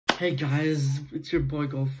Hey guys, it's your boy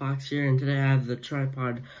Gold Fox here, and today I have the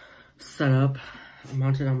tripod set up,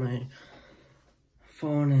 mounted on my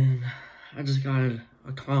phone, and I just got a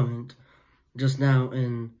comment just now,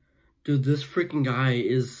 and dude, this freaking guy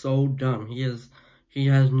is so dumb. He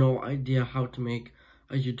has no idea how to make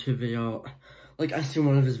a YouTube video. Like, I seen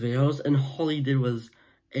one of his videos, and all he did was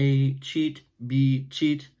A, cheat, B,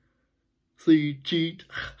 cheat, C, cheat.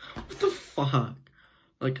 What the fuck?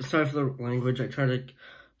 Like, sorry for the language, I try to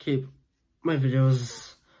keep my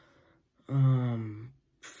videos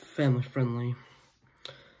family friendly.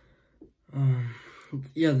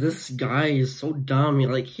 Yeah, this guy is so dumb.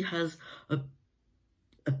 Like, he has a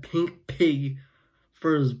pink pig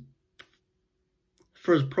for his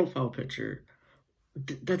profile picture.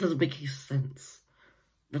 That doesn't make any sense.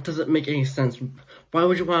 That doesn't make any sense. Why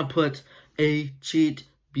would you want to put A, cheat,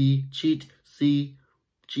 B, cheat, C,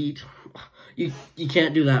 cheat? You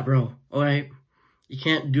can't do that, bro. Alright? You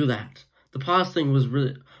can't do that. The pause thing was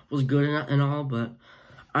good and all, but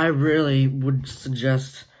I really would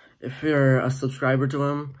suggest, if you're a subscriber to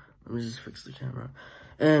him, let me just fix the camera.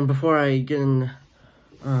 And before I get in,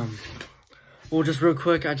 well, just real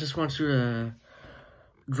quick, I just want you to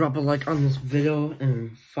drop a like on this video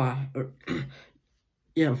in 5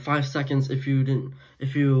 seconds. If you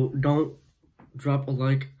don't drop a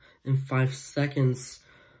like in 5 seconds,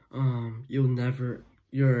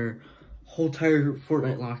 your whole entire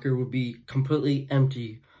Fortnite locker would be completely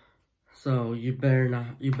empty. So you better not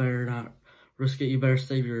risk it. You better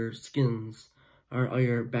save your skins, or all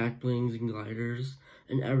your back blings and gliders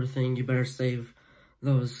and everything. You better save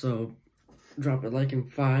those. So drop it like in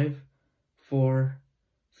 5, 4,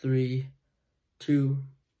 3, 2,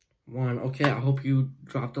 1. Okay, I hope you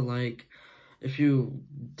dropped a like. If you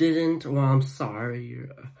didn't, well, I'm sorry.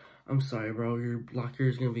 I'm sorry, bro. Your locker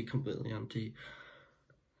is gonna be completely empty.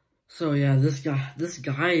 So yeah, this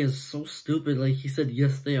guy is so stupid. Like, he said,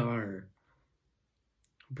 yes, they are.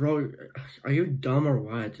 Bro, are you dumb or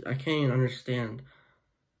what? I can't even understand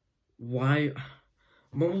why.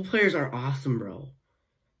 Mobile players are awesome, bro.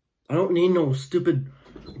 I don't need no stupid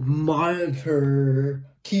monitor,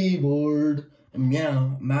 keyboard,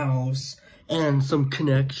 and mouse, and some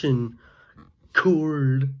connection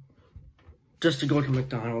cord just to go to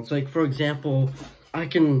McDonald's. Like, for example, I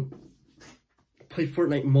can play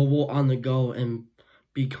Fortnite mobile on the go and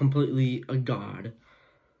be completely a god.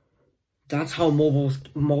 That's how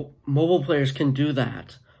mobile players can do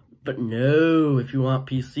that. But no, if you want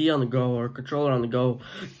PC on the go or controller on the go,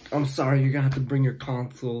 I'm sorry, you're gonna have to bring your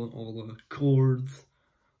console and all the cords.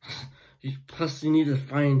 Plus, you need to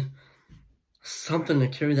find something to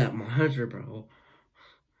carry that monitor, bro.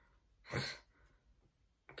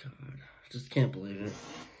 God, I just can't believe it.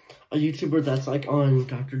 A YouTuber that's like on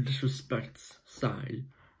Dr. Disrespect's side,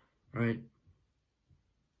 right?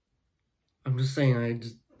 I'm just saying,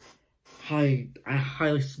 I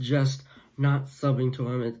highly suggest not subbing to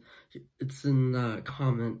him. It's in the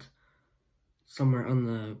comment somewhere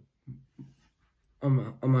on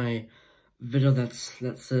my video that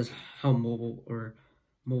says how mobile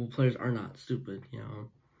players are not stupid. You know,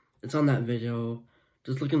 it's on that video.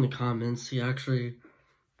 Just look in the comments. He actually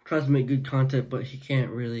tries to make good content, but he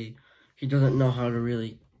doesn't know how to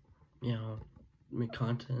really, you know, make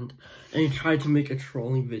content. And he tried to make a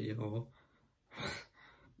trolling video.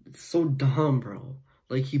 It's so dumb, bro.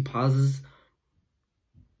 Like, he pauses,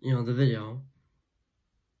 you know, the video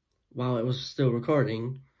while it was still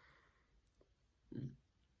recording.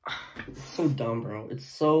 It's so dumb, bro. It's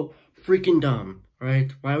so freaking dumb,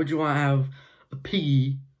 right? Why would you want to have a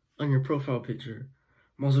piggy on your profile picture?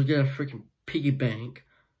 Might as well get a freaking piggy bank.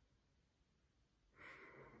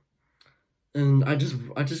 And I just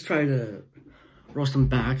try to roast him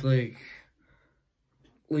back, like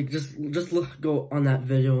just go on that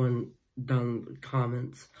video and down the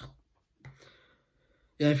comments.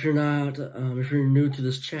 Yeah, if you're new to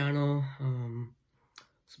this channel,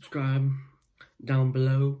 subscribe down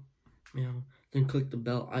below, you know, then click the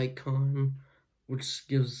bell icon,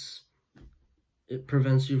 which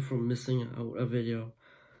prevents you from missing out a video.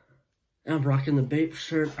 And I'm rocking the Bape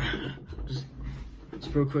shirt, just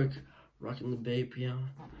real quick. Rocking the Bape, you know.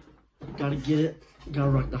 Gotta get it.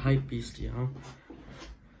 Gotta rock the hype beast, you know.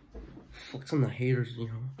 Flex on the haters, you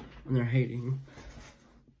know, when they're hating.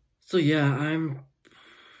 So yeah, I don't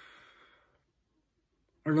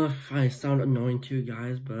know if I sound annoying to you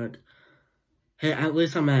guys, but hey, at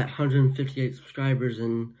least I'm at 158 subscribers,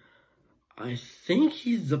 and I think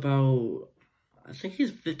he's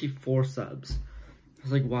 54 subs. I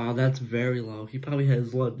was like, wow, that's very low. He probably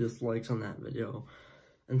has a lot of dislikes on that video.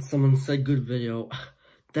 And someone said good video.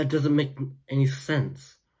 That doesn't make any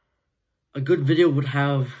sense. A good video would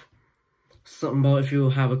have something about if you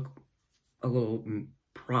have a little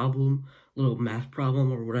problem, little math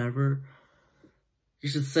problem or whatever, you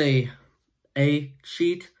should say A,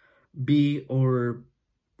 cheat, B, or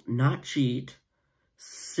not cheat,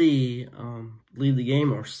 C, leave the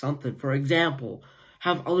game or something. For example,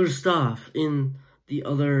 have other stuff in the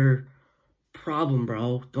other problem,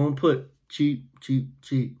 bro. Don't put cheat, cheat,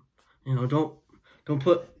 cheat. You know, don't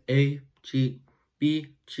put A, cheat, B,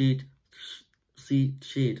 cheat, C,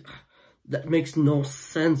 cheat. That makes no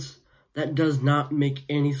sense. That does not make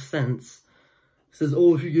any sense. It says,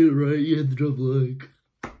 oh, if you get it right, you hit the drop like.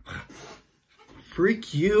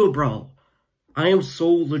 Freak you, bro. I am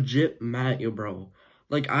so legit mad at you, bro.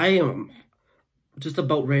 Like, I am just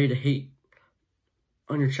about ready to hate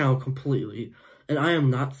on your channel completely. And I am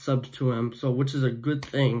not subbed to him, so which is a good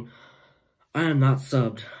thing. I am not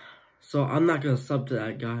subbed. So I'm not gonna sub to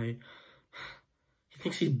that guy. He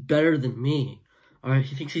thinks he's better than me. Alright,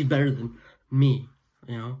 he thinks he's better than me.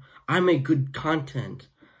 You know? I make good content.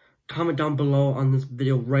 Comment down below on this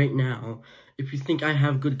video right now if you think I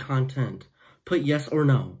have good content. Put yes or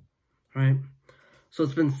no. Alright? So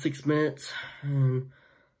it's been 6 minutes and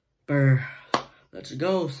better let you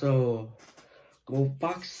go. So Gold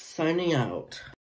Fox signing out.